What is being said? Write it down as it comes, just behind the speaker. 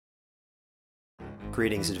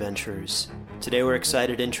Greetings, adventurers. Today we're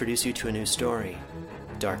excited to introduce you to a new story,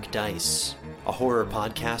 Dark Dice, a horror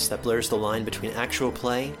podcast that blurs the line between actual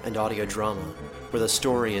play and audio drama, where the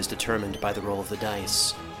story is determined by the roll of the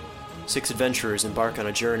dice. 6 adventurers embark on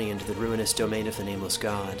a journey into the ruinous domain of the Nameless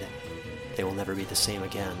God. They will never be the same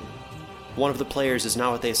again. One of the players is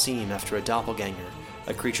not what they seem after a doppelganger,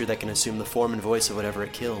 a creature that can assume the form and voice of whatever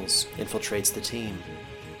it kills, infiltrates the team.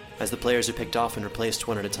 As the players are picked off and replaced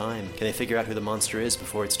one at a time, can they figure out who the monster is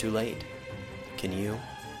before it's too late? Can you?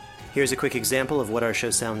 Here's a quick example of what our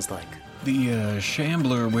show sounds like. The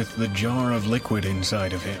shambler with the jar of liquid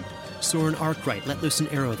inside of him. Soren Arkwright let loose an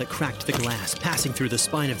arrow that cracked the glass, passing through the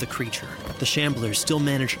spine of the creature. The shambler still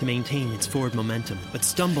managed to maintain its forward momentum, but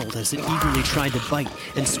stumbled as it eagerly tried to bite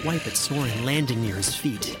and swipe at Soren, landing near his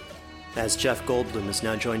feet. As Jeff Goldblum has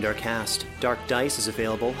now joined our cast, Dark Dice is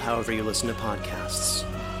available however you listen to podcasts.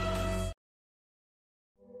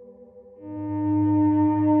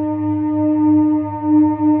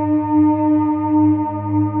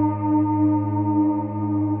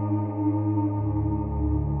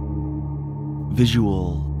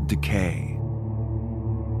 Visual Decay.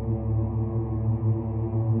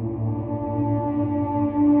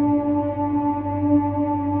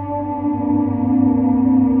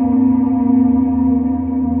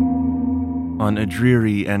 On a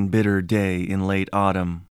dreary and bitter day in late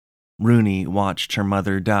autumn, Rooney watched her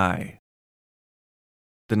mother die.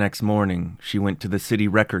 The next morning, she went to the city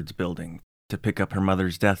records building to pick up her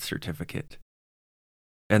mother's death certificate.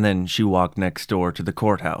 And then she walked next door to the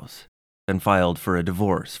courthouse and filed for a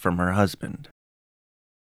divorce from her husband.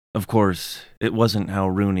 Of course, it wasn't how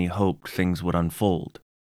Rooney hoped things would unfold.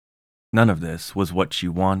 None of this was what she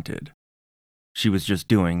wanted. She was just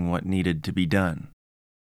doing what needed to be done.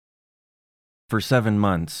 For 7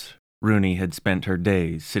 months, Rooney had spent her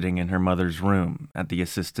days sitting in her mother's room at the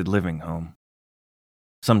assisted living home.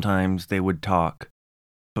 Sometimes they would talk,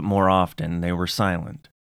 but more often they were silent.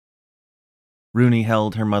 Rooney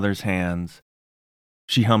held her mother's hands.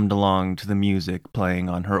 She hummed along to the music playing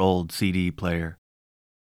on her old CD player.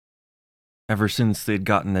 Ever since they'd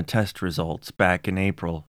gotten the test results back in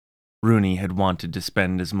April, Rooney had wanted to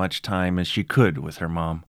spend as much time as she could with her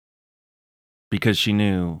mom, because she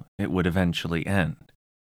knew it would eventually end.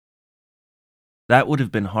 That would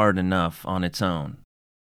have been hard enough on its own,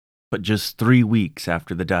 but just 3 weeks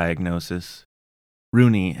after the diagnosis,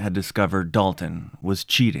 Rooney had discovered Dalton was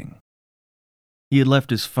cheating. He had left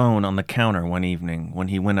his phone on the counter one evening when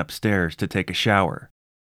he went upstairs to take a shower.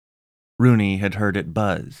 Rooney had heard it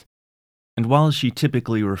buzz, and while she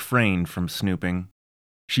typically refrained from snooping,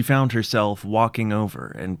 she found herself walking over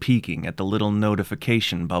and peeking at the little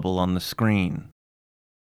notification bubble on the screen.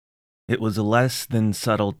 It was a less than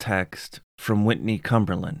subtle text from Whitney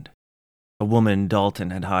Cumberland, a woman Dalton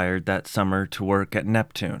had hired that summer to work at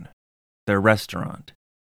Neptune, their restaurant.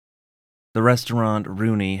 The restaurant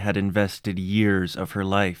Rooney had invested years of her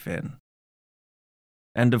life in.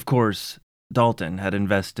 And of course, Dalton had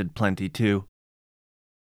invested plenty too.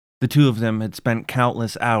 The two of them had spent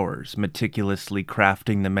countless hours meticulously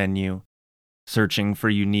crafting the menu, searching for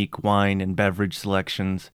unique wine and beverage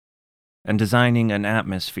selections, and designing an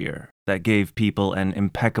atmosphere that gave people an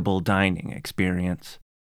impeccable dining experience.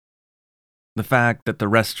 The fact that the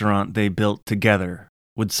restaurant they built together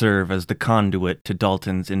would serve as the conduit to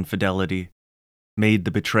Dalton's infidelity made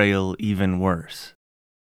the betrayal even worse.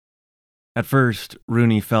 At first,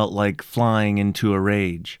 Rooney felt like flying into a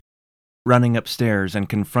rage, running upstairs and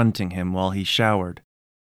confronting him while he showered.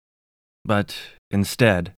 But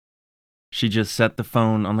instead, she just set the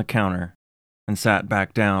phone on the counter and sat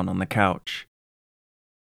back down on the couch.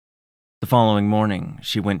 The following morning,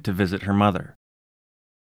 she went to visit her mother.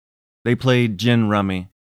 They played gin rummy,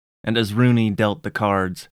 and as Rooney dealt the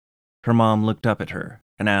cards, her mom looked up at her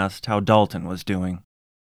and asked how Dalton was doing.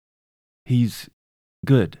 "He's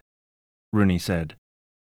good," Rooney said.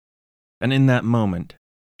 And in that moment,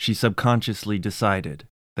 she subconsciously decided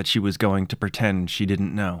that she was going to pretend she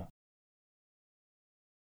didn't know.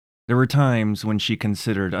 There were times when she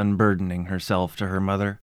considered unburdening herself to her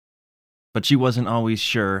mother, but she wasn't always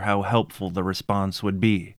sure how helpful the response would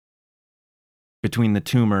be. Between the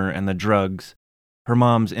tumor and the drugs, her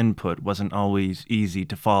mom's input wasn't always easy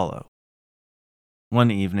to follow.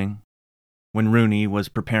 One evening, when Rooney was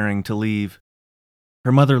preparing to leave,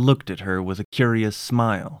 her mother looked at her with a curious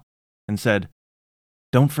smile and said,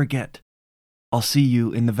 "Don't forget, I'll see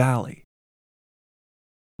you in the valley."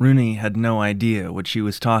 Rooney had no idea what she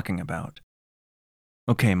was talking about.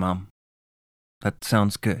 "Okay, Mom. That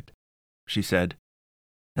sounds good," she said,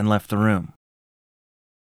 and left the room.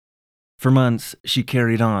 For months, she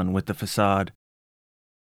carried on with the facade.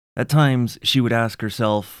 At times, she would ask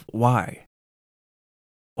herself, why?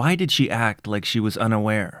 Why did she act like she was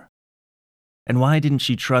unaware? And why didn't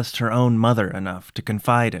she trust her own mother enough to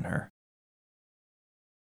confide in her?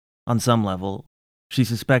 On some level, she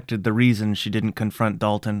suspected the reason she didn't confront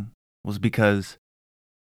Dalton was because,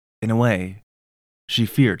 in a way, she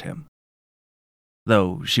feared him.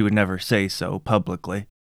 Though she would never say so publicly.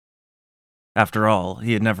 After all,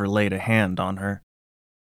 he had never laid a hand on her.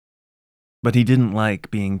 But he didn't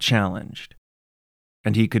like being challenged,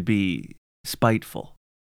 and he could be spiteful.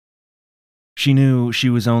 She knew she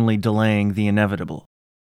was only delaying the inevitable,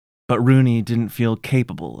 but Rooney didn't feel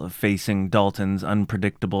capable of facing Dalton's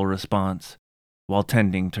unpredictable response while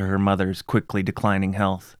tending to her mother's quickly declining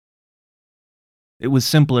health. It was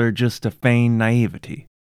simpler just to feign naivety,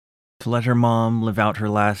 to let her mom live out her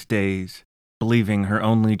last days, believing her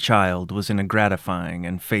only child was in a gratifying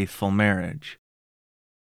and faithful marriage.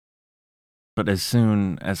 But as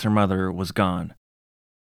soon as her mother was gone,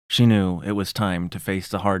 she knew it was time to face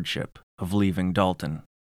the hardship of leaving Dalton.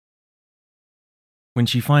 When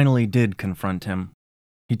she finally did confront him,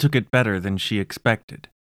 he took it better than she expected.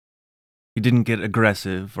 He didn't get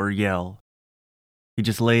aggressive or yell. He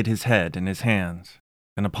just laid his head in his hands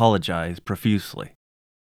and apologized profusely.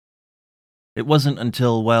 It wasn't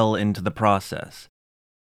until well into the process,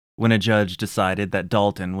 when a judge decided that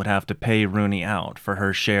Dalton would have to pay Rooney out for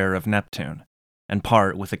her share of Neptune and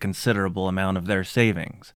part with a considerable amount of their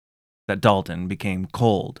savings, that Dalton became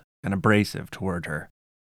cold and abrasive toward her.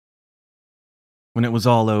 When it was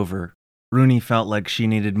all over, Rooney felt like she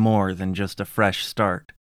needed more than just a fresh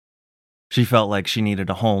start. She felt like she needed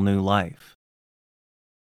a whole new life.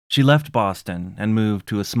 She left Boston and moved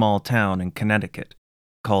to a small town in Connecticut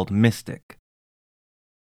called Mystic.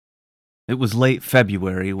 It was late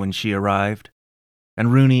February when she arrived,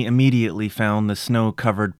 and Rooney immediately found the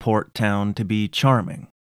snow-covered port town to be charming.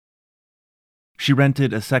 She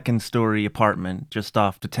rented a second-story apartment just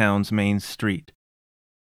off the town's main street,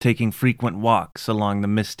 taking frequent walks along the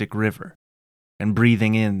Mystic River and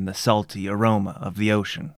breathing in the salty aroma of the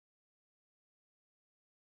ocean.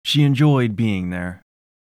 She enjoyed being there,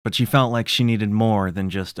 but she felt like she needed more than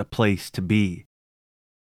just a place to be.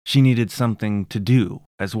 She needed something to do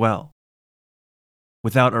as well.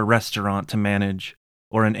 Without a restaurant to manage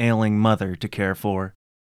or an ailing mother to care for,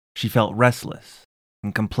 she felt restless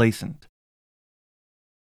and complacent.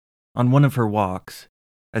 On one of her walks,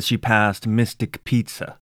 as she passed Mystic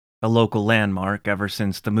Pizza, a local landmark ever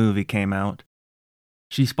since the movie came out,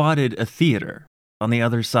 she spotted a theater on the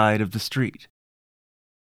other side of the street.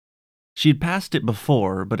 She'd passed it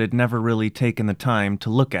before, but had never really taken the time to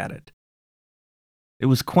look at it. It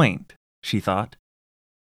was quaint, she thought.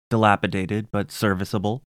 Dilapidated but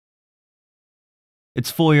serviceable.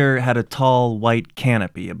 Its foyer had a tall white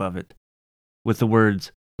canopy above it, with the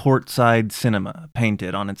words Portside Cinema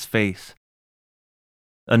painted on its face.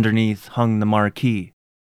 Underneath hung the marquee.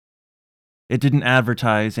 It didn't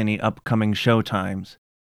advertise any upcoming showtimes,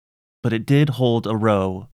 but it did hold a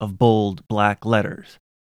row of bold black letters,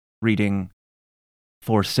 reading,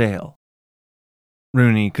 "For sale."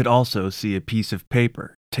 Rooney could also see a piece of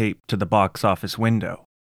paper taped to the box office window.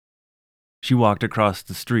 She walked across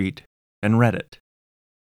the street and read it.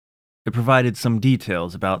 It provided some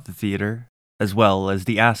details about the theater, as well as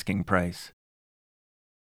the asking price.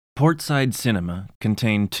 Portside Cinema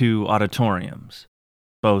contained 2 auditoriums,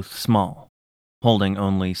 both small, holding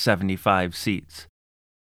only 75 seats.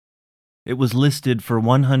 It was listed for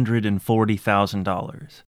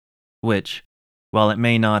 $140,000, which, while it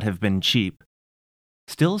may not have been cheap,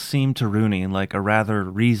 still seemed to Rooney like a rather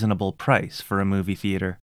reasonable price for a movie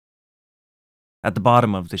theater. At the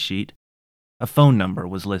bottom of the sheet, a phone number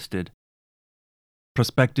was listed.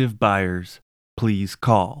 "Prospective buyers, please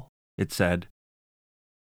call," it said.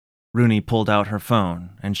 Rooney pulled out her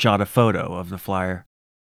phone and shot a photo of the flyer.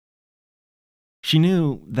 She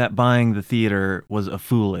knew that buying the theater was a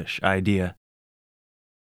foolish idea.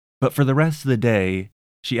 But for the rest of the day,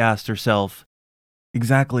 she asked herself,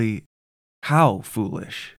 exactly how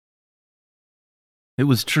foolish? It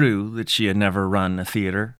was true that she had never run a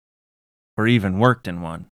theater, or even worked in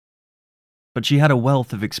one. But she had a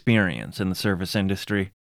wealth of experience in the service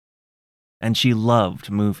industry. And she loved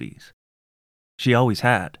movies. She always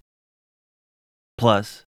had.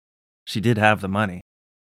 Plus, she did have the money.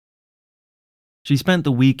 She spent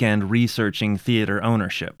the weekend researching theater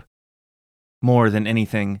ownership. More than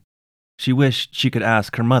anything, she wished she could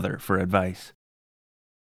ask her mother for advice.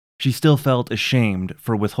 She still felt ashamed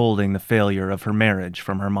for withholding the failure of her marriage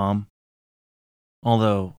from her mom.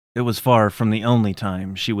 Although it was far from the only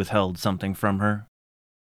time she withheld something from her.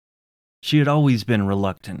 She had always been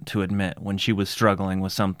reluctant to admit when she was struggling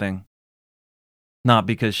with something. Not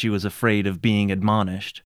because she was afraid of being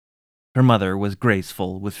admonished. Her mother was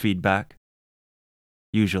graceful with feedback.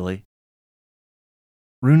 Usually.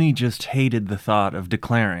 Rooney just hated the thought of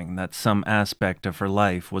declaring that some aspect of her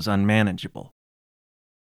life was unmanageable.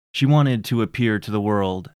 She wanted to appear to the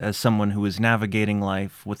world as someone who was navigating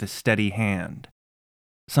life with a steady hand,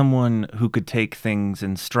 someone who could take things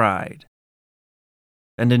in stride.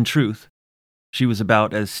 And in truth, she was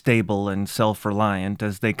about as stable and self-reliant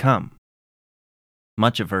as they come.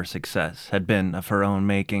 Much of her success had been of her own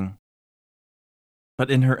making.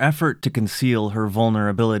 But in her effort to conceal her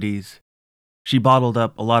vulnerabilities, she bottled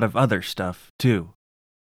up a lot of other stuff, too.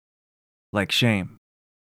 Like shame.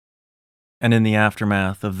 And in the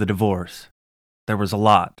aftermath of the divorce, there was a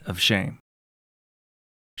lot of shame.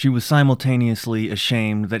 She was simultaneously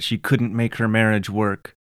ashamed that she couldn't make her marriage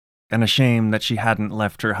work, and ashamed that she hadn't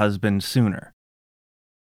left her husband sooner.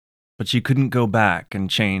 But she couldn't go back and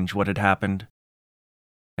change what had happened,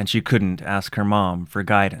 and she couldn't ask her mom for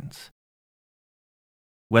guidance.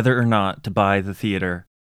 Whether or not to buy the theater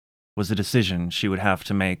was a decision she would have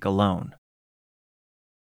to make alone.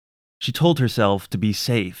 She told herself to be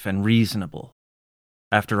safe and reasonable.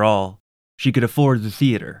 After all, she could afford the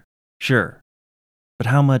theater, sure, but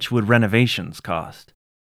how much would renovations cost?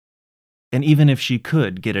 And even if she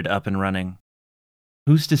could get it up and running,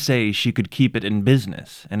 who's to say she could keep it in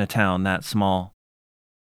business in a town that small?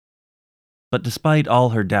 But despite all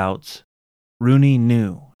her doubts, Rooney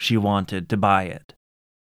knew she wanted to buy it.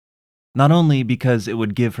 Not only because it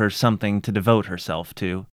would give her something to devote herself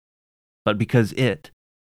to, but because it,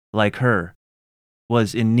 like her,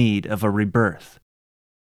 was in need of a rebirth.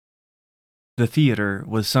 The theater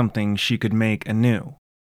was something she could make anew,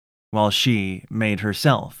 while she made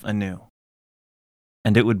herself anew.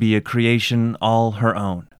 And it would be a creation all her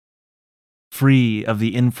own, free of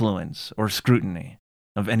the influence or scrutiny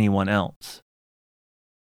of anyone else.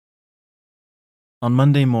 On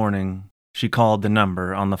Monday morning, she called the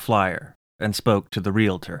number on the flyer and spoke to the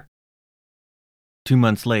realtor. 2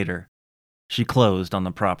 months later, she closed on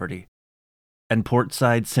the property, and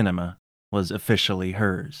Portside Cinema was officially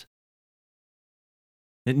hers.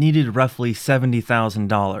 It needed roughly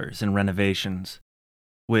 $70,000 in renovations,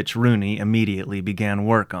 which Rooney immediately began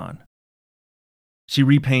work on. She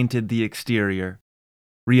repainted the exterior,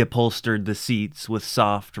 reupholstered the seats with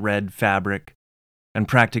soft red fabric, and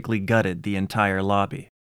practically gutted the entire lobby.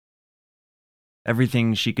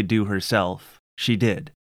 Everything she could do herself, she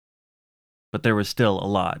did. But there was still a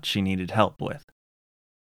lot she needed help with.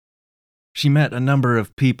 She met a number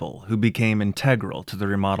of people who became integral to the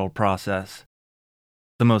remodel process,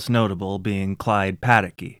 the most notable being Clyde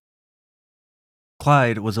Padacky.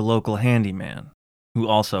 Clyde was a local handyman who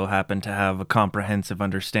also happened to have a comprehensive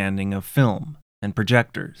understanding of film and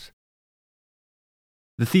projectors.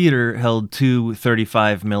 The theater held two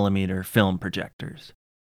 35mm film projectors.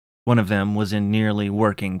 One of them was in nearly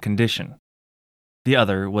working condition. The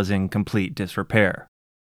other was in complete disrepair.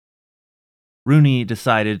 Rooney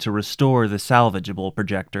decided to restore the salvageable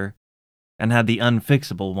projector and had the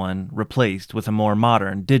unfixable one replaced with a more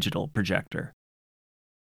modern digital projector.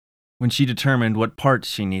 When she determined what parts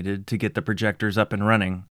she needed to get the projectors up and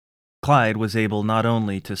running, Clyde was able not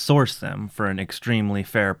only to source them for an extremely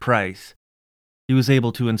fair price, he was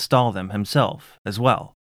able to install them himself as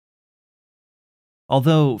well.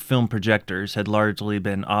 Although film projectors had largely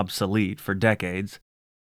been obsolete for decades,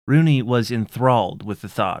 Rooney was enthralled with the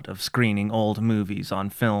thought of screening old movies on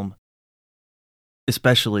film,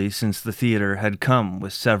 especially since the theater had come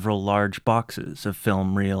with several large boxes of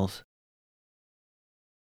film reels.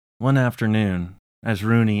 One afternoon, as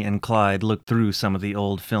Rooney and Clyde looked through some of the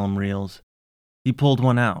old film reels, he pulled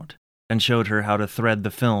one out and showed her how to thread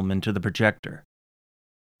the film into the projector.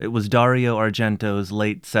 It was Dario Argento's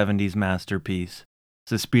late 70s masterpiece,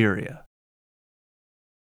 Suspiria.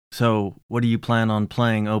 "So, what do you plan on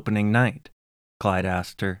playing opening night?" Clyde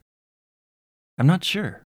asked her. "I'm not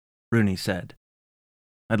sure," Rooney said.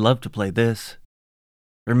 "I'd love to play this.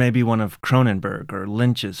 Or maybe one of Cronenberg or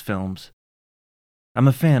Lynch's films. I'm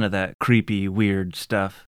a fan of that creepy, weird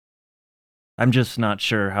stuff. I'm just not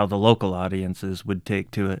sure how the local audiences would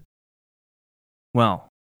take to it." "Well,"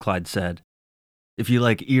 Clyde said, "if you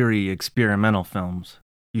like eerie experimental films,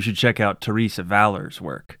 you should check out Teresa Valor's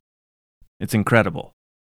work. It's incredible.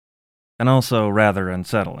 And also rather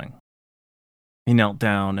unsettling." He knelt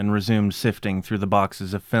down and resumed sifting through the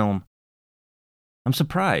boxes of film. "I'm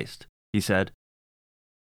surprised," he said.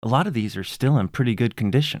 "A lot of these are still in pretty good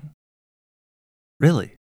condition."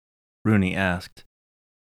 "Really?" Rooney asked.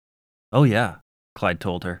 "Oh yeah," Clyde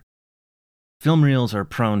told her. Film reels are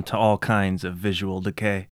prone to all kinds of visual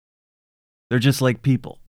decay. They're just like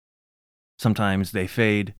people. Sometimes they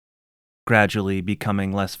fade, gradually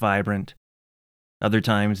becoming less vibrant. Other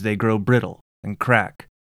times they grow brittle and crack.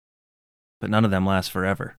 But none of them last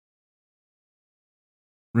forever.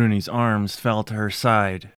 Rooney's arms fell to her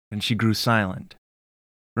side, and she grew silent,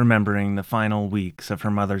 remembering the final weeks of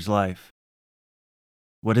her mother's life.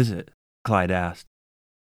 "What is it?" Clyde asked.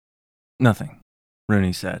 "Nothing,"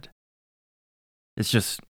 Rooney said. "It's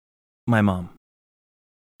just my mom.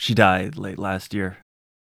 She died late last year.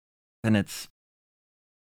 And it's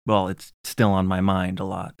still on my mind a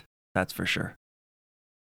lot, that's for sure."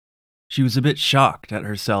 She was a bit shocked at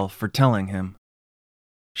herself for telling him.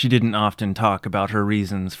 She didn't often talk about her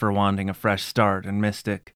reasons for wanting a fresh start in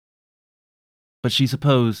Mystic. But she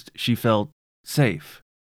supposed she felt safe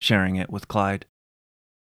sharing it with Clyde.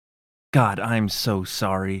 "God, I'm so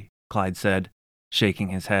sorry," Clyde said, shaking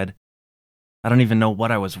his head. "I don't even know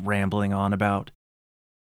what I was rambling on about."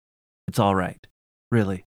 "It's all right,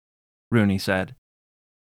 really," Rooney said.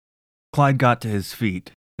 Clyde got to his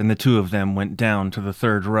feet, and the two of them went down to the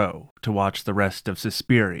third row to watch the rest of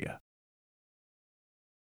Suspiria.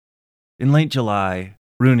 In late July,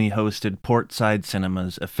 Rooney hosted Portside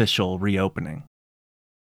Cinema's official reopening.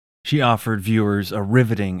 She offered viewers a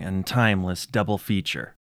riveting and timeless double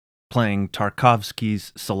feature, playing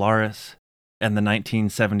Tarkovsky's Solaris and the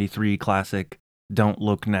 1973 classic Don't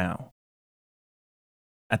Look Now.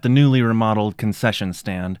 At the newly remodeled concession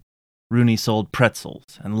stand, Rooney sold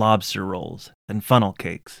pretzels and lobster rolls and funnel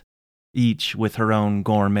cakes, each with her own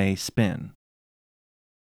gourmet spin.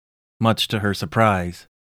 Much to her surprise,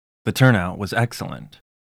 the turnout was excellent.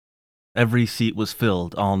 Every seat was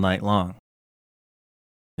filled all night long.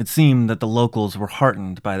 It seemed that the locals were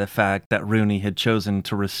heartened by the fact that Rooney had chosen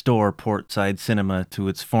to restore Portside Cinema to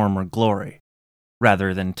its former glory,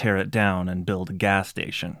 rather than tear it down and build a gas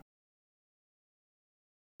station.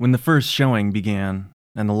 When the first showing began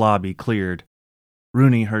and the lobby cleared,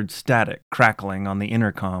 Rooney heard static crackling on the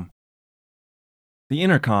intercom. The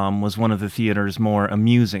intercom was one of the theater's more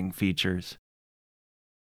amusing features.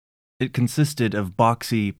 It consisted of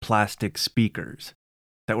boxy plastic speakers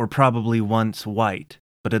that were probably once white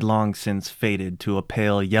but had long since faded to a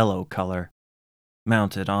pale yellow color,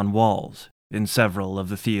 mounted on walls in several of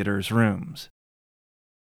the theater's rooms.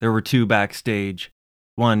 There were two backstage,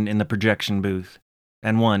 one in the projection booth,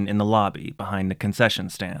 and one in the lobby behind the concession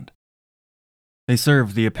stand. They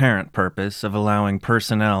served the apparent purpose of allowing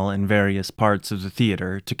personnel in various parts of the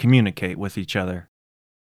theater to communicate with each other.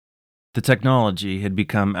 The technology had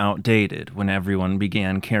become outdated when everyone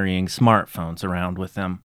began carrying smartphones around with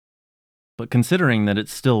them. But considering that it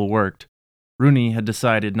still worked, Rooney had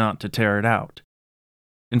decided not to tear it out.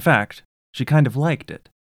 In fact, she kind of liked it.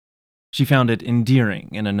 She found it endearing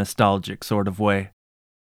in a nostalgic sort of way.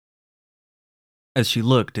 As she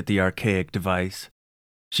looked at the archaic device,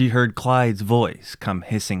 she heard Clyde's voice come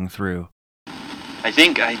hissing through. "I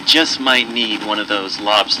think I just might need one of those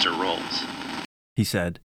lobster rolls," he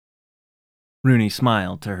said. Rooney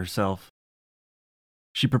smiled to herself.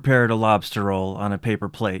 She prepared a lobster roll on a paper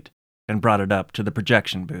plate and brought it up to the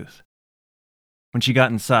projection booth. When she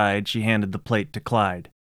got inside, she handed the plate to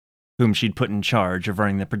Clyde, whom she'd put in charge of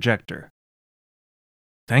running the projector.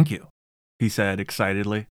 "Thank you," he said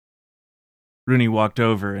excitedly. Rooney walked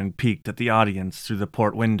over and peeked at the audience through the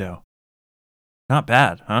port window. "Not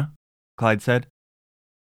bad, huh?" Clyde said.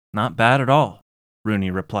 "Not bad at all,"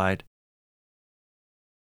 Rooney replied.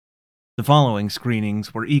 The following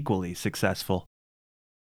screenings were equally successful,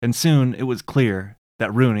 and soon it was clear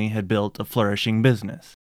that Rooney had built a flourishing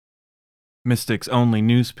business. Mystic's only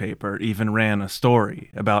newspaper even ran a story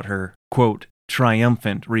about her, quote,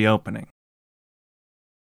 triumphant reopening.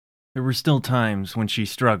 There were still times when she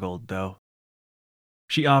struggled, though.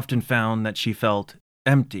 She often found that she felt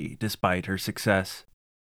empty despite her success.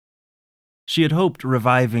 She had hoped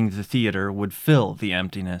reviving the theater would fill the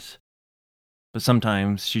emptiness, but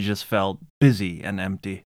sometimes she just felt busy and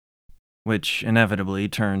empty, which inevitably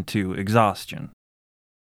turned to exhaustion.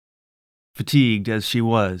 Fatigued as she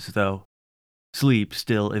was, though, sleep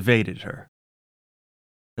still evaded her.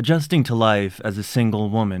 Adjusting to life as a single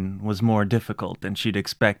woman was more difficult than she'd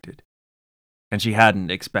expected, and she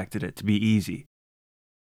hadn't expected it to be easy.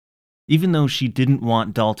 Even though she didn't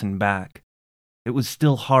want Dalton back, it was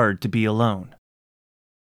still hard to be alone.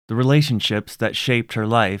 The relationships that shaped her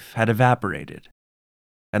life had evaporated,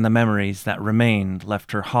 and the memories that remained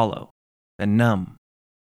left her hollow and numb.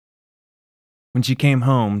 When she came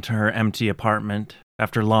home to her empty apartment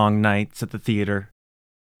after long nights at the theater,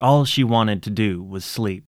 all she wanted to do was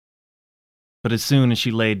sleep. But as soon as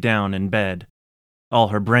she laid down in bed, All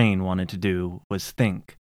her brain wanted to do was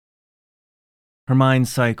think. Her mind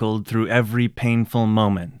cycled through every painful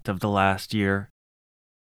moment of the last year,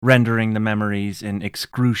 rendering the memories in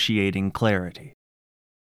excruciating clarity.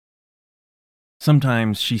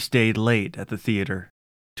 Sometimes she stayed late at the theater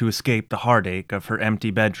to escape the heartache of her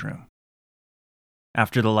empty bedroom.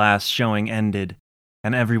 After the last showing ended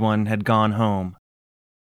and everyone had gone home,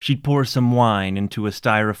 she'd pour some wine into a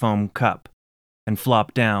styrofoam cup and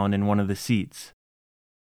flop down in one of the seats.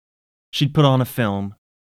 She'd put on a film,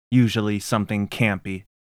 usually something campy,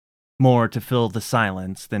 more to fill the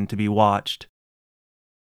silence than to be watched,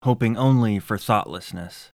 hoping only for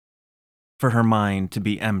thoughtlessness, for her mind to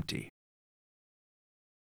be empty.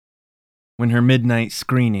 When her midnight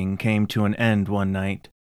screening came to an end one night,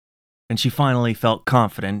 and she finally felt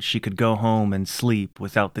confident she could go home and sleep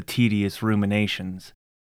without the tedious ruminations,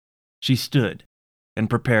 she stood and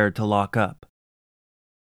prepared to lock up.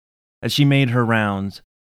 As she made her rounds,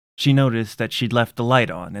 she noticed that she'd left the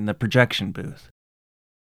light on in the projection booth.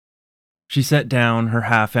 She set down her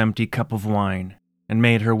half-empty cup of wine and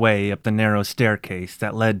made her way up the narrow staircase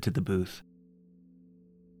that led to the booth.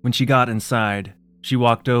 When she got inside, she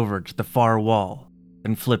walked over to the far wall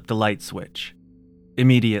and flipped the light switch,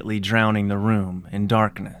 immediately drowning the room in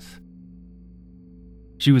darkness.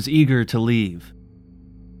 She was eager to leave,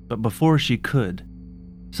 but before she could,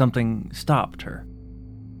 something stopped her.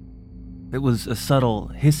 It was a subtle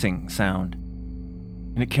hissing sound,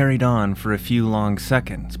 and it carried on for a few long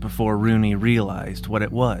seconds before Rooney realized what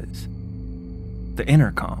it was. The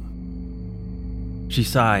intercom. She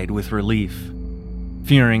sighed with relief,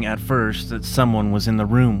 fearing at first that someone was in the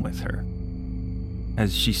room with her.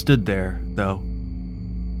 As she stood there, though,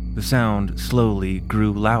 the sound slowly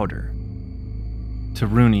grew louder. To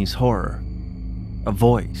Rooney's horror, a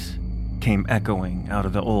voice came echoing out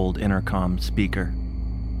of the old intercom speaker.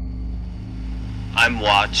 I'm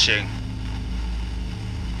watching.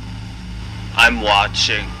 I'm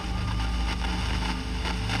watching.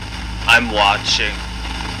 I'm watching.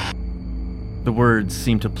 The words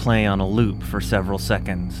seemed to play on a loop for several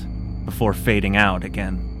seconds, before fading out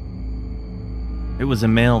again. It was a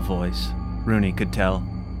male voice, Rooney could tell,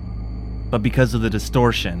 but because of the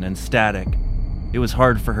distortion and static, it was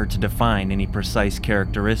hard for her to define any precise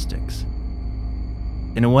characteristics.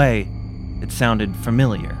 In a way, it sounded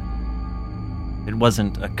familiar. It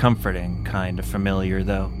wasn't a comforting kind of familiar,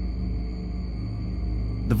 though.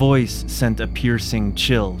 The voice sent a piercing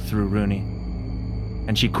chill through Rooney,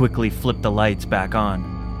 and she quickly flipped the lights back on.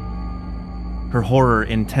 Her horror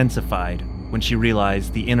intensified when she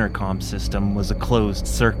realized the intercom system was a closed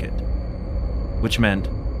circuit, which meant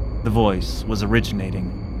the voice was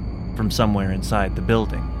originating from somewhere inside the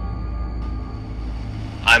building.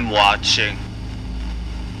 I'm watching.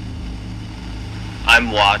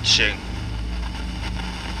 I'm watching.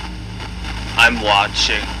 I'm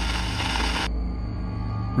watching.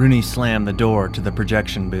 Rooney slammed the door to the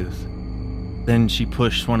projection booth. Then she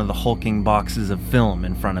pushed one of the hulking boxes of film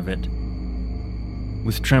in front of it.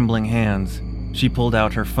 With trembling hands, she pulled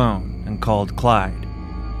out her phone and called Clyde.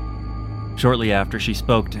 Shortly after she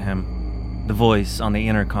spoke to him, the voice on the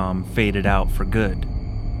intercom faded out for good,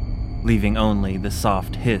 leaving only the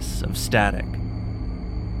soft hiss of static.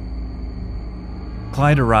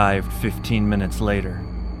 Clyde arrived 15 minutes later,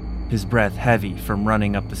 his breath heavy from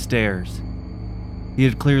running up the stairs. He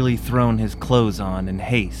had clearly thrown his clothes on in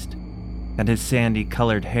haste, and his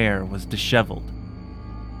sandy-colored hair was disheveled.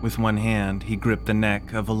 With one hand, he gripped the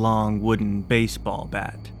neck of a long wooden baseball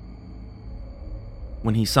bat.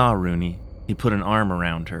 When he saw Rooney, he put an arm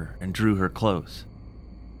around her and drew her close.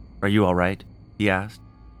 "Are you all right?" he asked.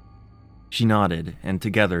 She nodded, and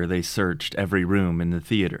together they searched every room in the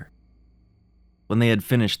theater. When they had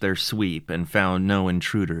finished their sweep and found no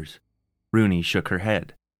intruders, Rooney shook her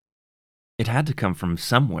head. "It had to come from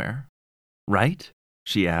somewhere, right?"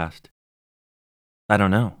 she asked. "I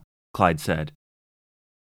don't know," Clyde said.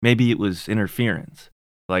 "Maybe it was interference,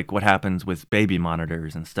 like what happens with baby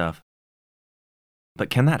monitors and stuff." "But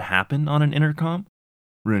can that happen on an intercom?"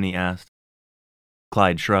 Rooney asked.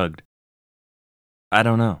 Clyde shrugged. "I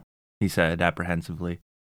don't know," he said apprehensively.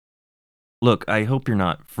 "Look, I hope you're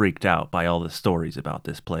not freaked out by all the stories about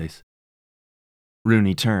this place."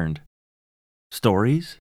 Rooney turned.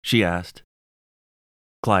 "Stories?" she asked.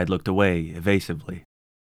 Clyde looked away evasively.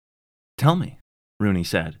 "Tell me," Rooney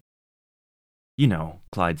said. "You know,"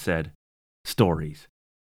 Clyde said. "Stories.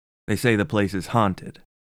 They say the place is haunted.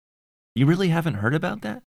 You really haven't heard about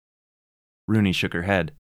that?" Rooney shook her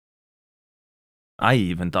head. "I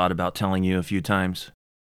even thought about telling you a few times,"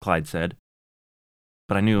 Clyde said.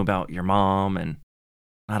 "But I knew about your mom, and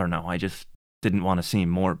I don't know, I just didn't want to seem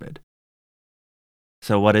morbid."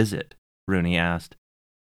 So what is it? Rooney asked.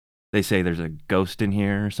 They say there's a ghost in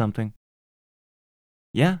here or something?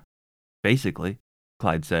 Yeah, basically,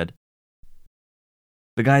 Clyde said.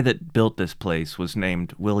 The guy that built this place was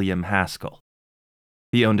named William Haskell.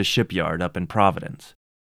 He owned a shipyard up in Providence.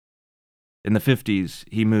 In the 50s,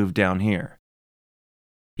 he moved down here.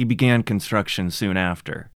 He began construction soon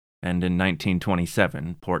after, and in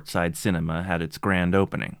 1927, Portside Cinema had its grand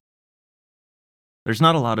opening. There's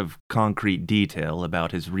not a lot of concrete detail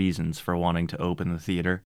about his reasons for wanting to open the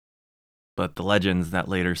theater, but the legends that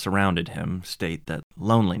later surrounded him state that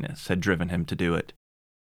loneliness had driven him to do it.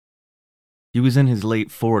 He was in his late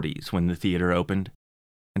 40s when the theater opened,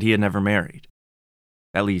 and he had never married,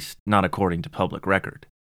 at least not according to public record.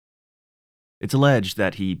 It's alleged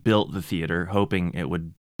that he built the theater hoping it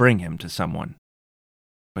would bring him to someone,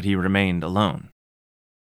 but he remained alone.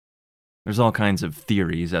 There's all kinds of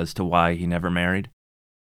theories as to why he never married,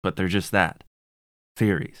 but they're just that,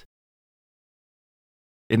 theories.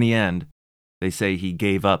 In the end, they say he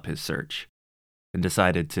gave up his search and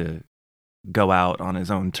decided to go out on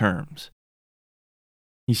his own terms.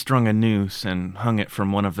 He strung a noose and hung it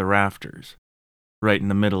from one of the rafters, right in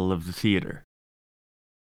the middle of the theater.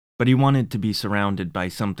 But he wanted to be surrounded by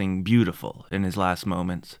something beautiful in his last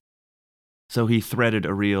moments, so he threaded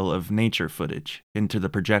a reel of nature footage into the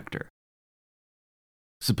projector.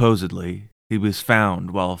 Supposedly, he was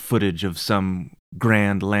found while footage of some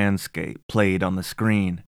grand landscape played on the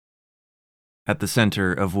screen, at the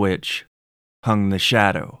center of which hung the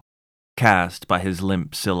shadow cast by his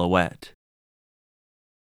limp silhouette.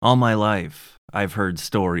 All my life, I've heard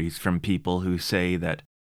stories from people who say that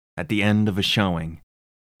at the end of a showing,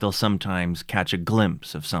 they'll sometimes catch a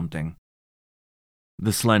glimpse of something.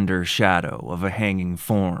 The slender shadow of a hanging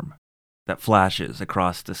form that flashes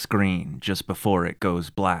across the screen just before it goes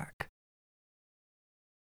black.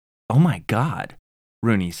 Oh my God,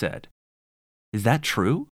 Rooney said. Is that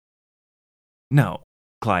true? No,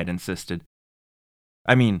 Clyde insisted.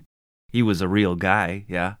 I mean, he was a real guy,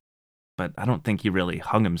 yeah, but I don't think he really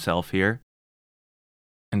hung himself here.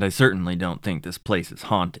 And I certainly don't think this place is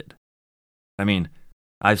haunted. I mean,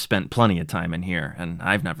 I've spent plenty of time in here, and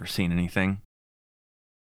I've never seen anything.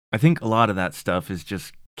 I think a lot of that stuff is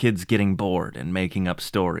just kids getting bored and making up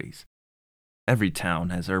stories. Every town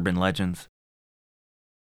has urban legends.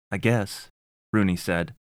 I guess, Rooney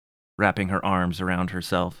said, wrapping her arms around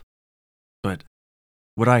herself. But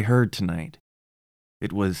what I heard tonight,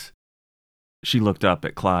 it was... She looked up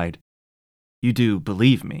at Clyde. You do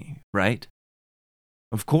believe me, right?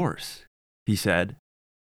 Of course, he said.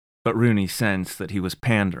 But Rooney sensed that he was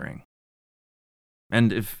pandering.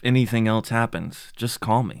 And if anything else happens, just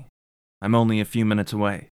call me. I'm only a few minutes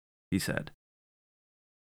away, he said.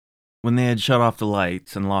 When they had shut off the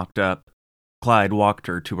lights and locked up, Clyde walked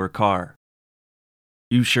her to her car.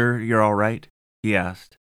 You sure you're all right? He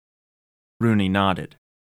asked. Rooney nodded.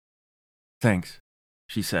 Thanks,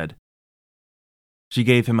 she said. She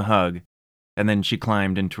gave him a hug, and then she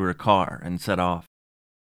climbed into her car and set off.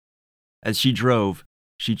 As she drove,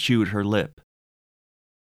 she chewed her lip.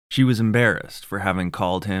 She was embarrassed for having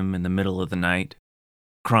called him in the middle of the night,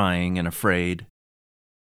 crying and afraid.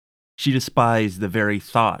 She despised the very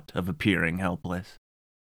thought of appearing helpless,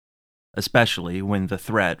 especially when the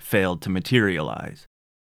threat failed to materialize,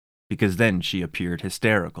 because then she appeared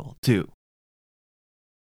hysterical, too.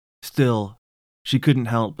 Still, she couldn't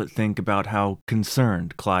help but think about how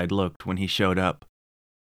concerned Clyde looked when he showed up.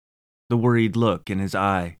 The worried look in his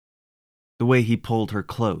eye, the way he pulled her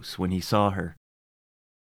close when he saw her.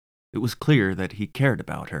 It was clear that he cared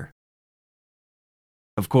about her.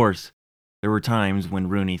 Of course, there were times when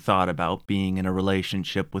Rooney thought about being in a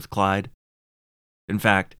relationship with Clyde. In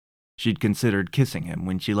fact, she'd considered kissing him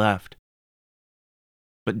when she left.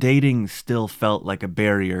 But dating still felt like a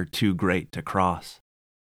barrier too great to cross.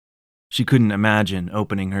 She couldn't imagine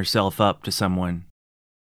opening herself up to someone,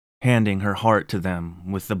 handing her heart to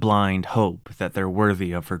them with the blind hope that they're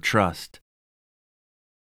worthy of her trust.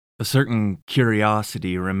 A certain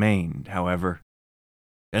curiosity remained, however,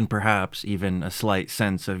 and perhaps even a slight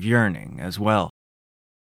sense of yearning as well.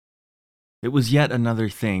 It was yet another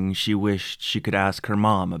thing she wished she could ask her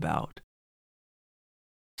mom about.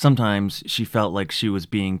 Sometimes she felt like she was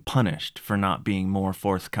being punished for not being more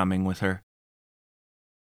forthcoming with her.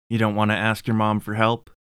 You don't want to ask your mom for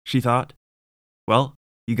help, she thought? Well,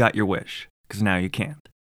 you got your wish, 'cause now you can't.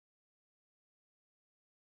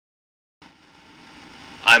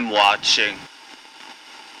 I'm watching.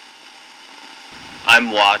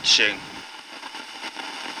 I'm watching.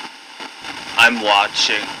 I'm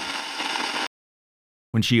watching.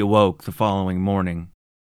 When she awoke the following morning,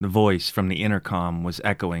 the voice from the intercom was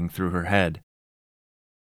echoing through her head.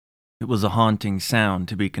 It was a haunting sound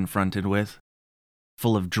to be confronted with,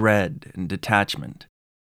 full of dread and detachment.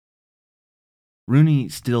 Rooney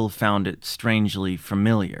still found it strangely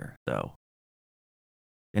familiar, though.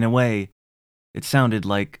 In a way, it sounded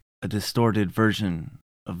like a distorted version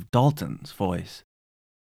of Dalton's voice.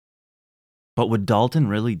 But would Dalton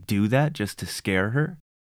really do that just to scare her?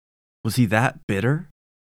 Was he that bitter?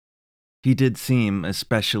 He did seem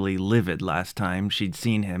especially livid last time she'd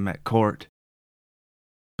seen him at court.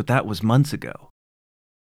 But that was months ago.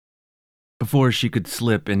 Before she could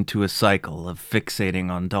slip into a cycle of fixating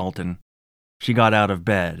on Dalton, she got out of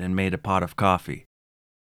bed and made a pot of coffee.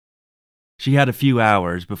 She had a few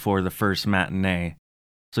hours before the first matinee,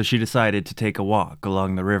 so she decided to take a walk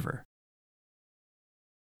along the river.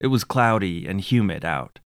 It was cloudy and humid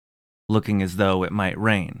out, looking as though it might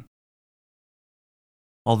rain.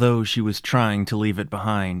 Although she was trying to leave it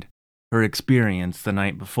behind, her experience the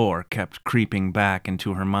night before kept creeping back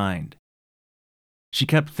into her mind. She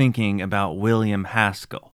kept thinking about William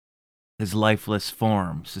Haskell, his lifeless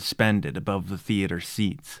form suspended above the theater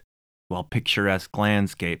seats, while picturesque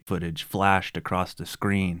landscape footage flashed across the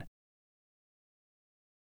screen.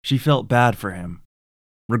 She felt bad for him,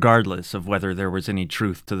 regardless of whether there was any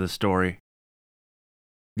truth to the story.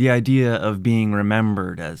 The idea of being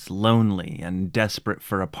remembered as lonely and desperate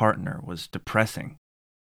for a partner was depressing.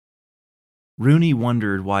 Rooney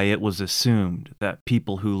wondered why it was assumed that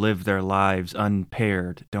people who live their lives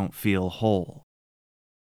unpaired don't feel whole.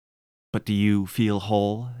 But do you feel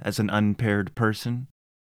whole as an unpaired person?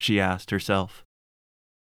 She asked herself.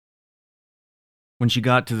 When she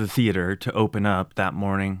got to the theater to open up that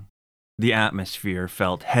morning, the atmosphere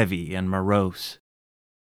felt heavy and morose.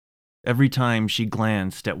 Every time she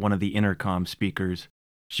glanced at one of the intercom speakers,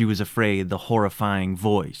 she was afraid the horrifying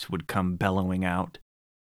voice would come bellowing out.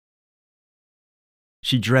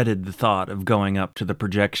 She dreaded the thought of going up to the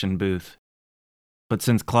projection booth, but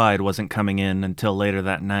since Clyde wasn't coming in until later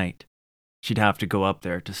that night, she'd have to go up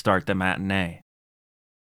there to start the matinee.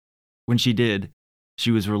 When she did, she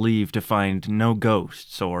was relieved to find no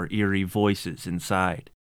ghosts or eerie voices inside.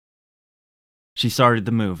 She started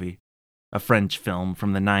the movie, a French film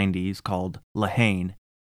from the 90s called La Haine,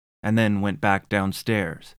 and then went back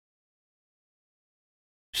downstairs.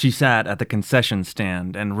 She sat at the concession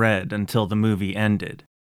stand and read until the movie ended,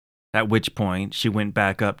 at which point she went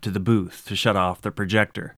back up to the booth to shut off the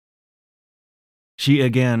projector. She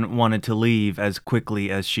again wanted to leave as quickly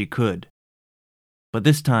as she could, but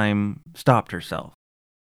this time stopped herself.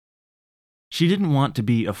 She didn't want to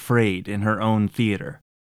be afraid in her own theater.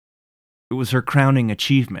 It was her crowning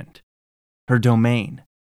achievement, her domain,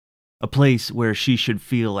 a place where she should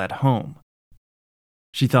feel at home.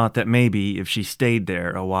 She thought that maybe if she stayed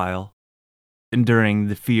there a while, enduring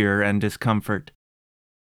the fear and discomfort,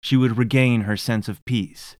 she would regain her sense of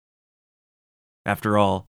peace. After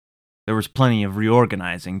all, there was plenty of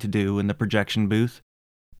reorganizing to do in the projection booth,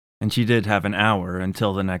 and she did have an hour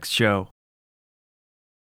until the next show.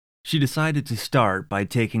 She decided to start by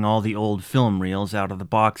taking all the old film reels out of the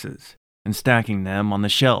boxes and stacking them on the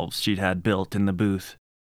shelves she'd had built in the booth.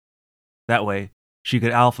 That way, she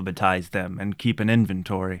could alphabetize them and keep an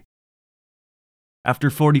inventory.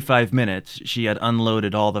 After 45 minutes, she had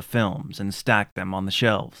unloaded all the films and stacked them on the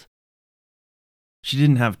shelves. She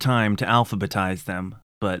didn't have time to alphabetize them,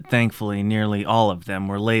 but thankfully nearly all of them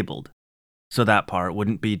were labeled, so that part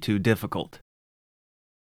wouldn't be too difficult.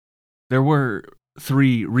 There were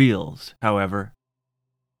 3 reels, however,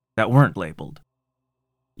 that weren't labeled,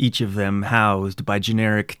 each of them housed by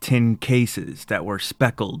generic tin cases that were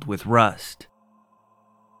speckled with rust.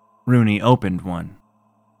 Rooney opened one,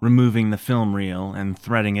 removing the film reel and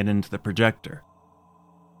threading it into the projector.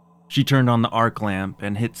 She turned on the arc lamp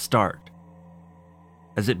and hit start.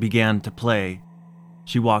 As it began to play,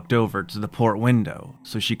 she walked over to the port window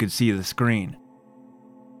so she could see the screen.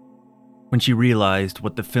 When she realized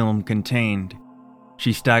what the film contained,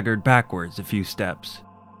 she staggered backwards a few steps.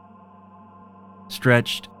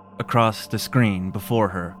 Stretched across the screen before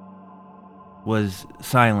her was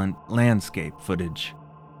silent landscape footage.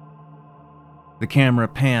 The camera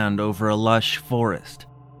panned over a lush forest,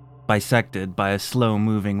 bisected by a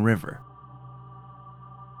slow-moving river.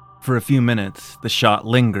 For a few minutes, the shot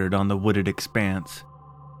lingered on the wooded expanse.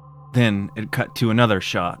 Then it cut to another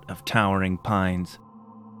shot of towering pines,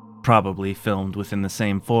 probably filmed within the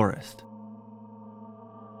same forest.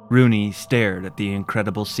 Rooney stared at the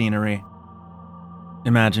incredible scenery,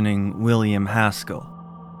 imagining William Haskell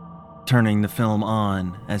turning the film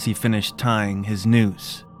on as he finished tying his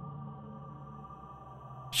noose.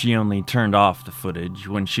 She only turned off the footage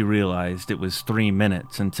when she realized it was 3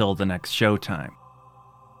 minutes until the next showtime.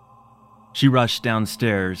 She rushed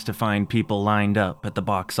downstairs to find people lined up at the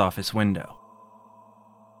box office window.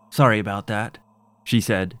 "Sorry about that," she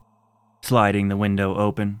said, sliding the window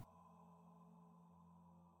open.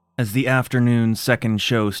 As the afternoon's second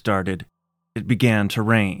show started, it began to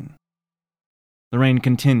rain. The rain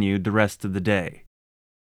continued the rest of the day,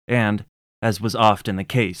 and, as was often the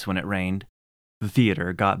case when it rained, the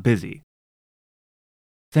theater got busy.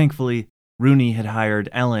 Thankfully, Rooney had hired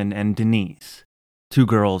Ellen and Denise, 2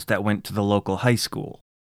 girls that went to the local high school,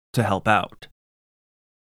 to help out.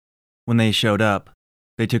 When they showed up,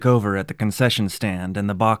 they took over at the concession stand and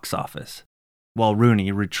the box office, while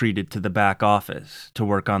Rooney retreated to the back office to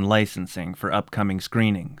work on licensing for upcoming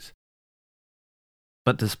screenings.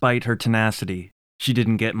 But despite her tenacity, she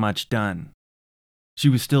didn't get much done. She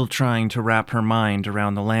was still trying to wrap her mind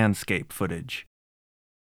around the landscape footage.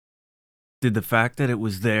 Did the fact that it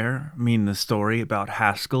was there mean the story about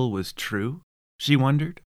Haskell was true? She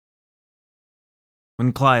wondered.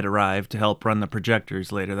 When Clyde arrived to help run the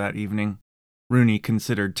projectors later that evening, Rooney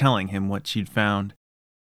considered telling him what she'd found.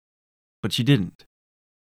 But she didn't.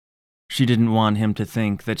 She didn't want him to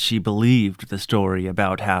think that she believed the story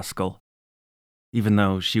about Haskell, even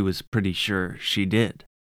though she was pretty sure she did.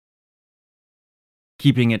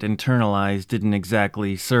 Keeping it internalized didn't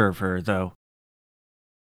exactly serve her, though.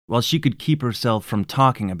 While she could keep herself from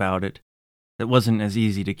talking about it, it wasn't as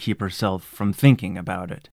easy to keep herself from thinking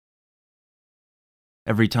about it.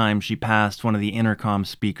 Every time she passed one of the intercom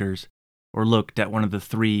speakers or looked at one of the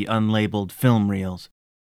 3 unlabeled film reels,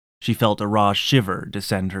 she felt a raw shiver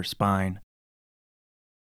descend her spine.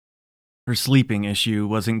 Her sleeping issue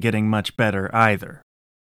wasn't getting much better either.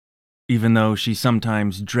 Even though she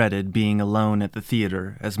sometimes dreaded being alone at the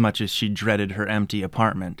theater as much as she dreaded her empty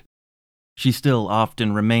apartment, she still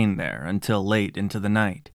often remained there until late into the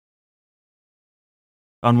night.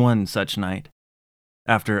 On one such night,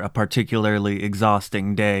 after a particularly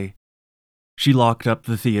exhausting day, she locked up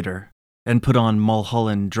the theater and put on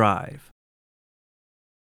Mulholland Drive.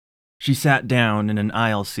 She sat down in an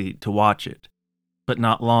aisle seat to watch it, but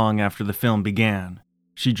not long after the film began,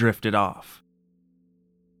 she drifted off.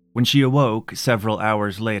 When she awoke several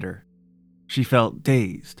hours later, she felt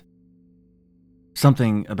dazed.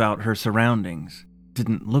 Something about her surroundings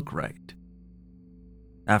didn't look right.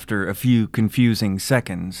 After a few confusing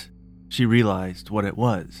seconds, she realized what it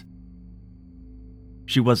was.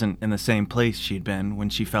 She wasn't in the same place she'd been when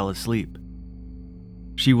she fell asleep.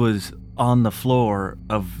 She was on the floor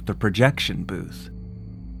of the projection booth.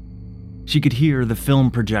 She could hear the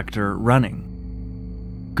film projector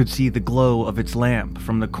running, could see the glow of its lamp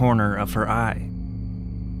from the corner of her eye.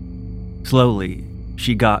 Slowly,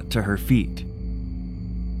 she got to her feet.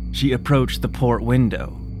 She approached the port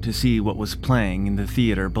window to see what was playing in the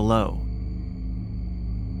theater below.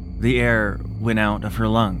 The air went out of her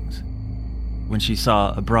lungs when she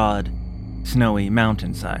saw a broad, snowy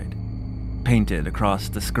mountainside painted across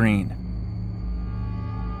the screen.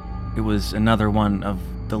 It was another one of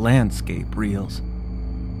the landscape reels.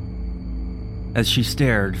 As she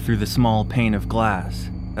stared through the small pane of glass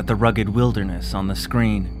at the rugged wilderness on the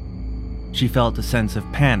screen, she felt a sense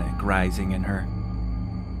of panic rising in her.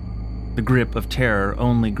 The grip of terror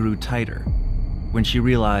only grew tighter when she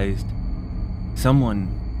realized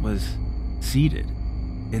someone was seated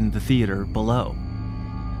in the theater below,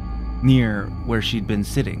 near where she'd been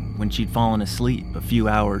sitting when she'd fallen asleep a few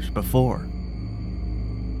hours before.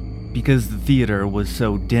 Because the theater was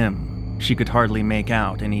so dim, she could hardly make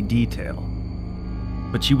out any detail,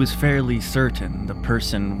 but she was fairly certain the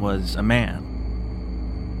person was a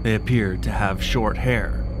man. They appeared to have short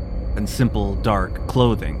hair and simple dark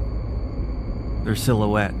clothing. Their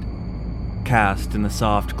silhouette, cast in the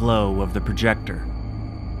soft glow of the projector,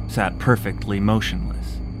 sat perfectly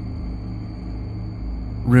motionless.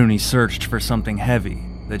 Rooney searched for something heavy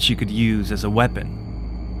that she could use as a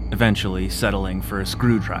weapon, eventually settling for a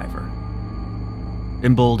screwdriver.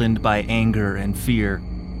 Emboldened by anger and fear,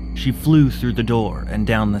 she flew through the door and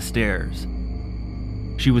down the stairs.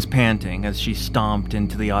 She was panting as she stomped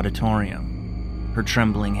into the auditorium, her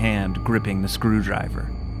trembling hand gripping the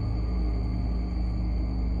screwdriver.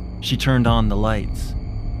 She turned on the lights,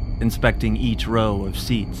 inspecting each row of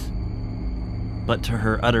seats. But to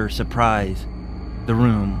her utter surprise, the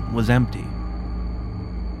room was empty.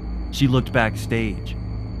 She looked backstage,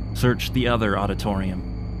 searched the other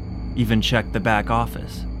auditorium, even checked the back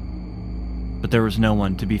office. But there was no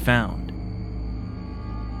one to be found.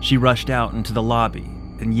 She rushed out into the lobby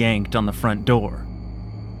and yanked on the front door.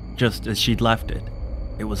 Just as she'd left it,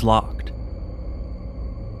 it was locked.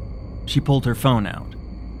 She pulled her phone out,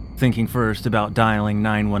 thinking first about dialing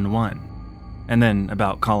 911, and then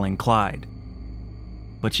about calling Clyde.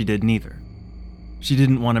 But she did neither. She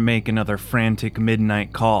didn't want to make another frantic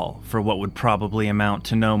midnight call for what would probably amount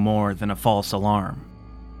to no more than a false alarm.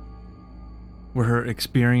 Were her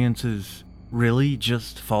experiences really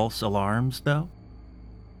just false alarms, though?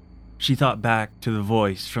 She thought back to the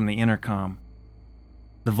voice from the intercom,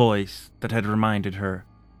 the voice that had reminded her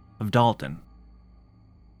of Dalton.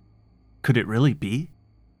 Could it really be?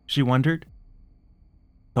 She wondered.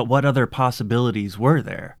 But what other possibilities were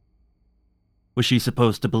there? Was she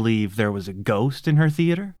supposed to believe there was a ghost in her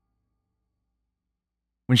theater?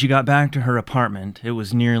 When she got back to her apartment, it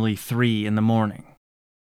was nearly 3 a.m,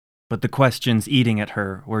 but the questions eating at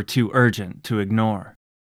her were too urgent to ignore.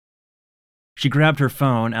 She grabbed her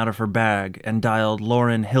phone out of her bag and dialed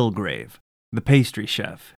Lauren Hillgrave, the pastry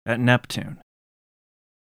chef at Neptune.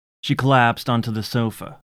 She collapsed onto the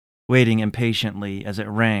sofa, waiting impatiently as it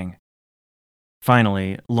rang.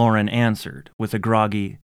 Finally, Lauren answered with a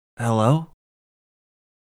groggy, "Hello?"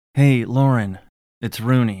 "Hey, Lauren, it's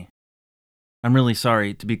Rooney. I'm really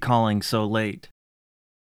sorry to be calling so late."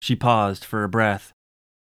 She paused for a breath.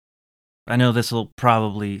 "I know this'll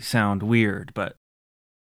probably sound weird, but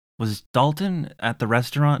was Dalton at the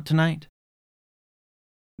restaurant tonight?"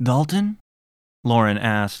 "Dalton?" Lauren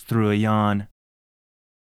asked through a yawn.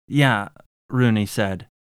 "Yeah," Rooney said.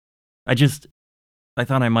 I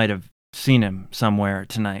thought I might have seen him somewhere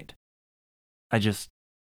tonight. I just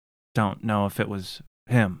don't know if it was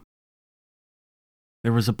him."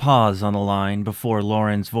 There was a pause on the line before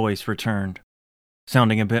Lauren's voice returned,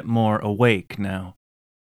 sounding a bit more awake now.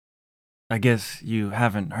 "I guess you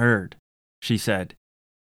haven't heard," she said.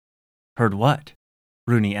 "Heard what?"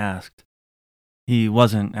 Rooney asked. "He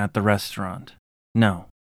wasn't at the restaurant. No,"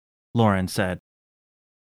 Lauren said.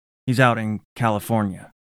 "He's out in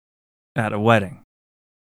California. At a wedding.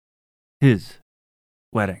 His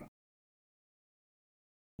wedding."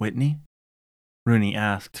 "Whitney?" Rooney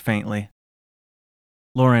asked faintly.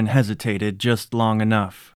 Lauren hesitated just long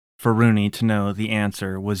enough for Rooney to know the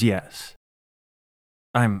answer was yes.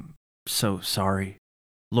 "I'm so sorry,"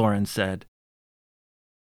 Lauren said.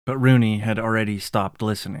 But Rooney had already stopped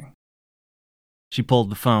listening. She pulled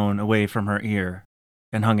the phone away from her ear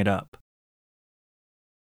and hung it up.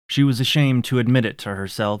 She was ashamed to admit it to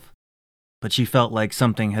herself, but she felt like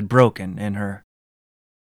something had broken in her.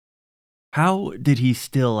 How did he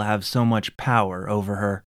still have so much power over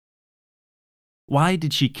her? Why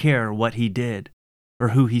did she care what he did, or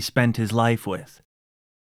who he spent his life with?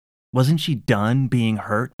 Wasn't she done being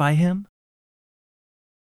hurt by him?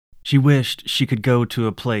 She wished she could go to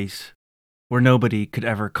a place where nobody could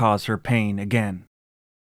ever cause her pain again.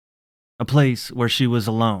 A place where she was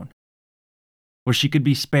alone, where she could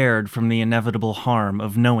be spared from the inevitable harm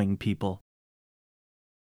of knowing people.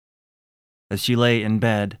 As she lay in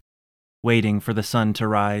bed, waiting for the sun to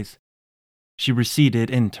rise, she receded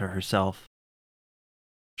into herself.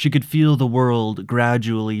 She could feel the world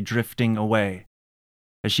gradually drifting away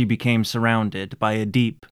as she became surrounded by a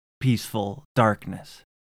deep, peaceful darkness.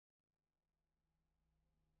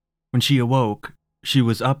 When she awoke, she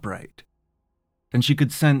was upright, and she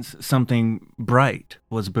could sense something bright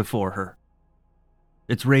was before her.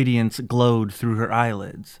 Its radiance glowed through her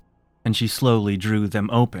eyelids, and she slowly drew them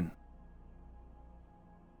open.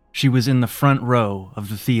 She was in the front row of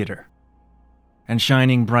the theater, and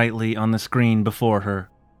shining brightly on the screen before her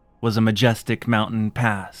was a majestic mountain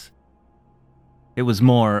pass. It was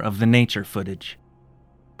more of the nature footage,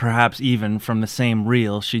 perhaps even from the same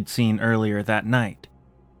reel she'd seen earlier that night.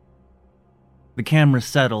 The camera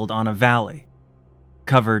settled on a valley,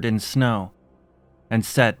 covered in snow, and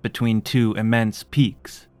set between 2 immense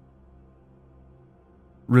peaks.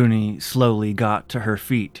 Rooney slowly got to her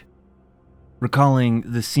feet, recalling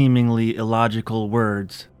the seemingly illogical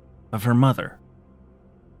words of her mother.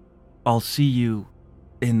 "I'll see you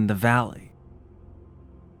in the valley."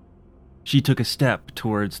 She took a step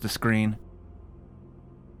towards the screen.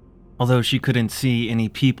 Although she couldn't see any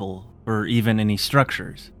people or even any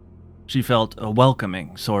structures, she felt a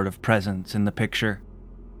welcoming sort of presence in the picture.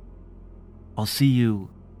 "I'll see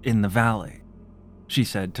you in the valley," she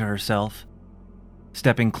said to herself,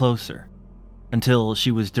 stepping closer until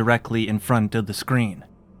she was directly in front of the screen.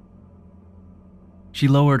 She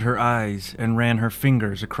lowered her eyes and ran her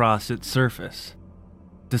fingers across its surface,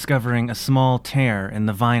 discovering a small tear in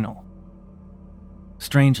the vinyl.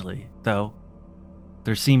 Strangely, though,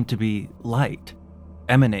 there seemed to be light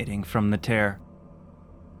emanating from the tear,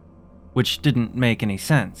 which didn't make any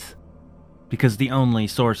sense, because the only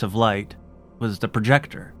source of light was the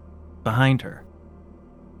projector behind her.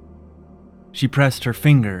 She pressed her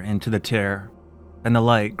finger into the tear, and the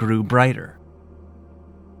light grew brighter.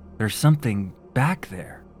 "There's something back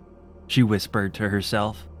there," she whispered to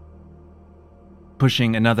herself.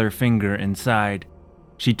 Pushing another finger inside,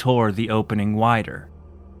 she tore the opening wider.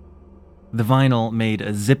 The vinyl made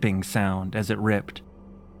a zipping sound as it ripped,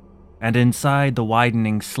 and inside the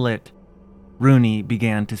widening slit, Rooney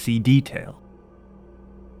began to see detail.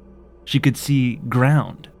 She could see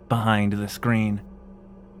ground behind the screen,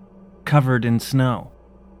 covered in snow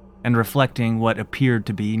and reflecting what appeared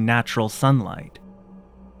to be natural sunlight.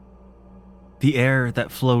 The air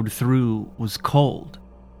that flowed through was cold,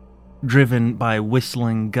 driven by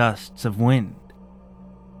whistling gusts of wind.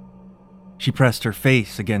 She pressed her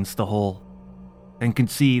face against the hole and could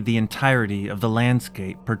see the entirety of the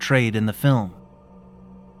landscape portrayed in the film.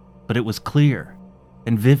 But it was clear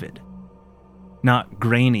and vivid, not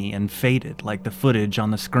grainy and faded like the footage on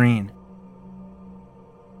the screen.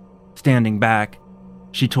 Standing back,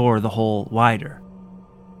 she tore the hole wider.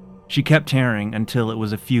 She kept tearing until it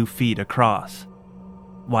was a few feet across,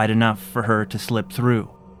 wide enough for her to slip through.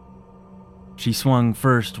 She swung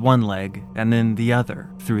first one leg and then the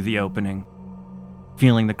other through the opening,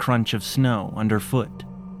 feeling the crunch of snow underfoot.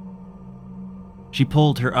 She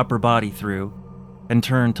pulled her upper body through and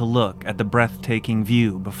turned to look at the breathtaking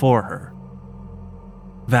view before her.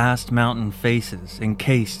 Vast mountain faces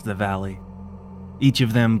encased the valley, each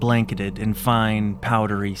of them blanketed in fine,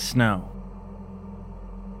 powdery snow.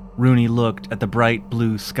 Rooney looked at the bright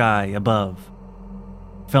blue sky above,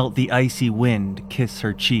 felt the icy wind kiss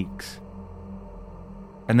her cheeks,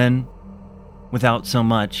 and then, without so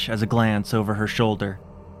much as a glance over her shoulder,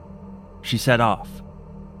 she set off,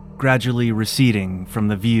 gradually receding from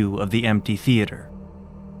the view of the empty theater.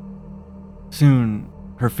 Soon,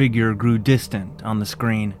 her figure grew distant on the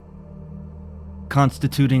screen,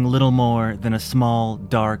 constituting little more than a small,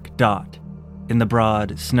 dark dot in the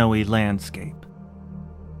broad, snowy landscape,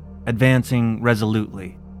 advancing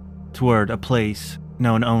resolutely toward a place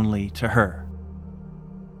known only to her.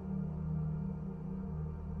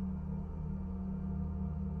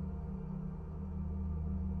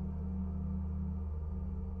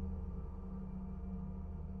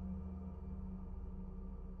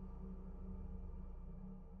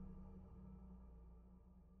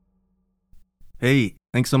 Hey,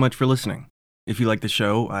 thanks so much for listening. If you like the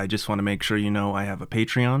show, I just want to make sure you know I have a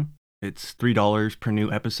Patreon. It's $3 per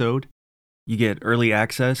new episode. You get early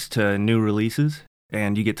access to new releases,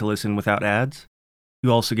 and you get to listen without ads.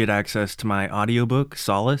 You also get access to my audiobook,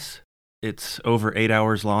 Solace. It's over 8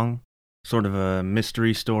 hours long, sort of a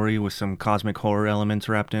mystery story with some cosmic horror elements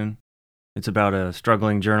wrapped in. It's about a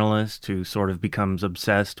struggling journalist who sort of becomes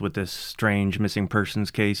obsessed with this strange missing persons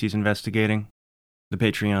case he's investigating. The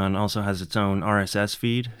Patreon also has its own RSS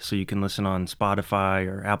feed, so you can listen on Spotify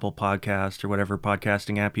or Apple Podcast or whatever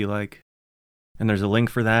podcasting app you like. And there's a link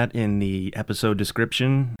for that in the episode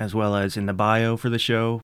description, as well as in the bio for the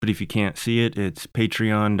show. But if you can't see it, it's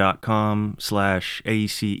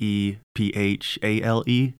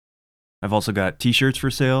patreon.com/ACEPHALE. I've also got t-shirts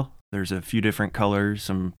for sale. There's a few different colors,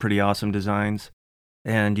 some pretty awesome designs.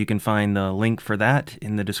 And you can find the link for that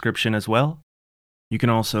in the description as well. You can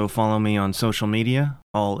also follow me on social media.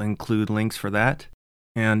 I'll include links for that.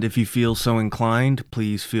 And if you feel so inclined,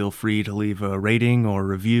 please feel free to leave a rating or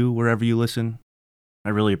review wherever you listen. I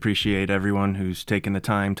really appreciate everyone who's taken the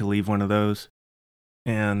time to leave one of those.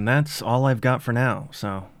 And that's all I've got for now,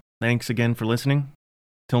 so thanks again for listening.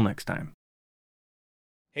 Till next time.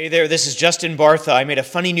 Hey there, this is Justin Bartha. I made a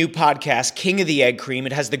funny new podcast, King of the Egg Cream.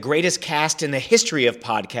 It has the greatest cast in the history of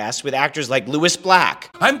podcasts with actors like Louis Black,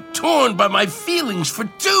 I'm torn by my feelings for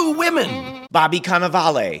two women. Bobby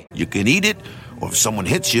Cannavale, You can eat it, or if someone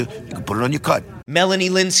hits you, you can put it on your cut. Melanie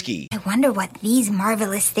Linsky, I wonder what these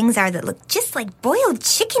marvelous things are that look just like boiled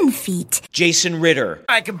chicken feet. Jason Ritter,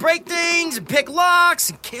 I can break things and pick locks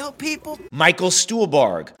and kill people. Michael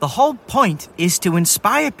Stuhlbarg, The whole point is to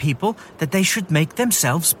inspire people that they should make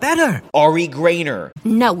themselves better. Ari Grainer,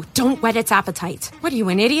 No, don't whet its appetite. What are you,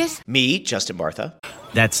 an idiot? me, Justin Bartha,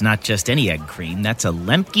 That's not just any egg cream, that's a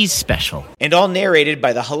Lemke's special. and all narrated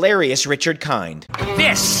by the hilarious Richard Kind.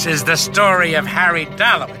 This is the story of Harry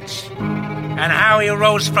Dalowitz and how he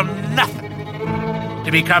rose from nothing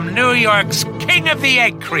to become New York's King of the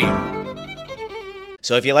Egg Cream.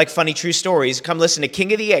 So if you like funny true stories, come listen to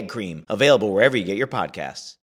King of the Egg Cream, available wherever you get your podcasts.